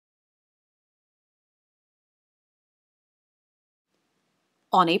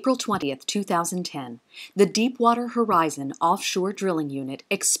On April 20, 2010, the Deepwater Horizon offshore drilling unit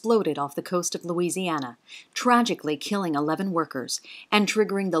exploded off the coast of Louisiana, tragically killing 11 workers and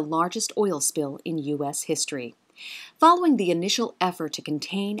triggering the largest oil spill in U.S. history. Following the initial effort to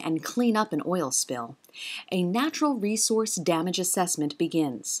contain and clean up an oil spill, a natural resource damage assessment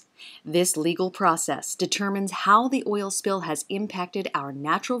begins. This legal process determines how the oil spill has impacted our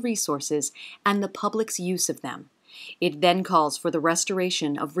natural resources and the public's use of them. It then calls for the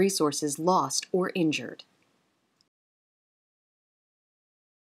restoration of resources lost or injured.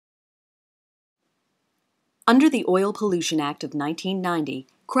 Under the Oil Pollution Act of 1990,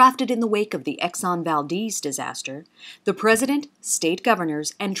 crafted in the wake of the Exxon Valdez disaster, the President, state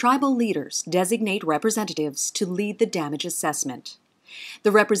governors, and tribal leaders designate representatives to lead the damage assessment.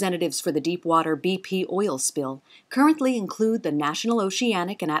 The representatives for the Deepwater BP oil spill currently include the National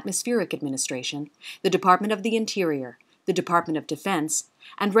Oceanic and Atmospheric Administration, the Department of the Interior, the Department of Defense,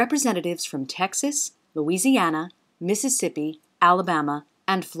 and representatives from Texas, Louisiana, Mississippi, Alabama,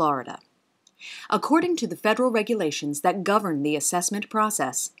 and Florida. According to the federal regulations that govern the assessment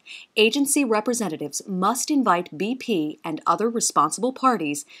process, agency representatives must invite BP and other responsible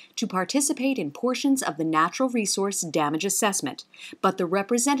parties to participate in portions of the natural resource damage assessment, but the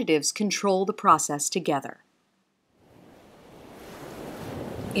representatives control the process together.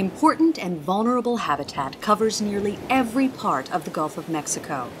 Important and vulnerable habitat covers nearly every part of the Gulf of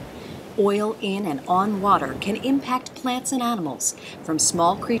Mexico. Oil in and on water can impact plants and animals, from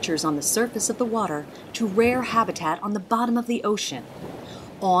small creatures on the surface of the water to rare habitat on the bottom of the ocean.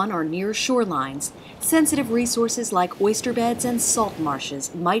 On or near shorelines, sensitive resources like oyster beds and salt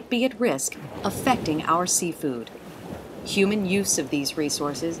marshes might be at risk, affecting our seafood. Human use of these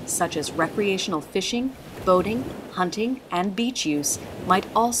resources, such as recreational fishing, boating, hunting, and beach use, might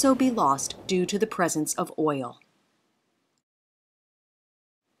also be lost due to the presence of oil.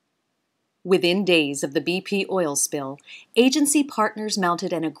 Within days of the BP oil spill, agency partners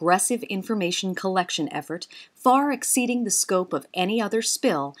mounted an aggressive information collection effort far exceeding the scope of any other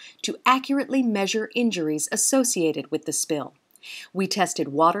spill to accurately measure injuries associated with the spill. We tested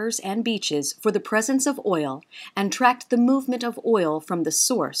waters and beaches for the presence of oil and tracked the movement of oil from the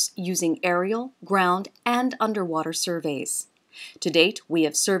source using aerial, ground, and underwater surveys. To date, we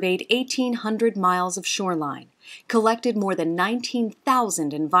have surveyed 1,800 miles of shoreline, collected more than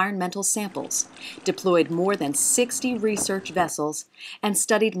 19,000 environmental samples, deployed more than 60 research vessels, and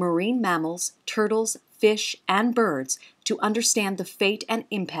studied marine mammals, turtles, fish, and birds to understand the fate and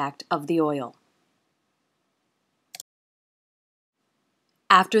impact of the oil.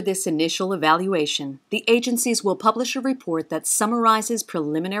 After this initial evaluation, the agencies will publish a report that summarizes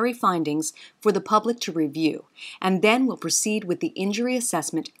preliminary findings for the public to review, and then will proceed with the injury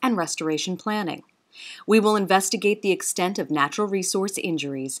assessment and restoration planning. We will investigate the extent of natural resource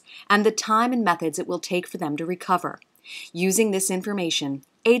injuries and the time and methods it will take for them to recover. Using this information,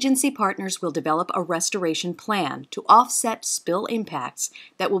 agency partners will develop a restoration plan to offset spill impacts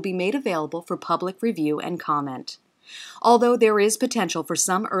that will be made available for public review and comment. Although there is potential for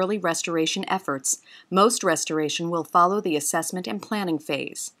some early restoration efforts, most restoration will follow the assessment and planning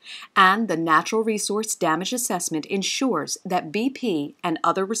phase, and the natural resource damage assessment ensures that BP and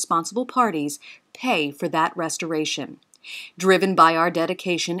other responsible parties pay for that restoration. Driven by our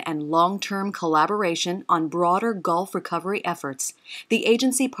dedication and long-term collaboration on broader Gulf recovery efforts, the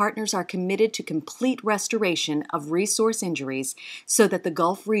agency partners are committed to complete restoration of resource injuries so that the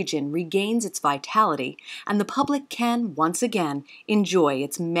Gulf region regains its vitality and the public can, once again, enjoy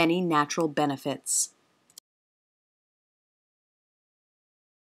its many natural benefits.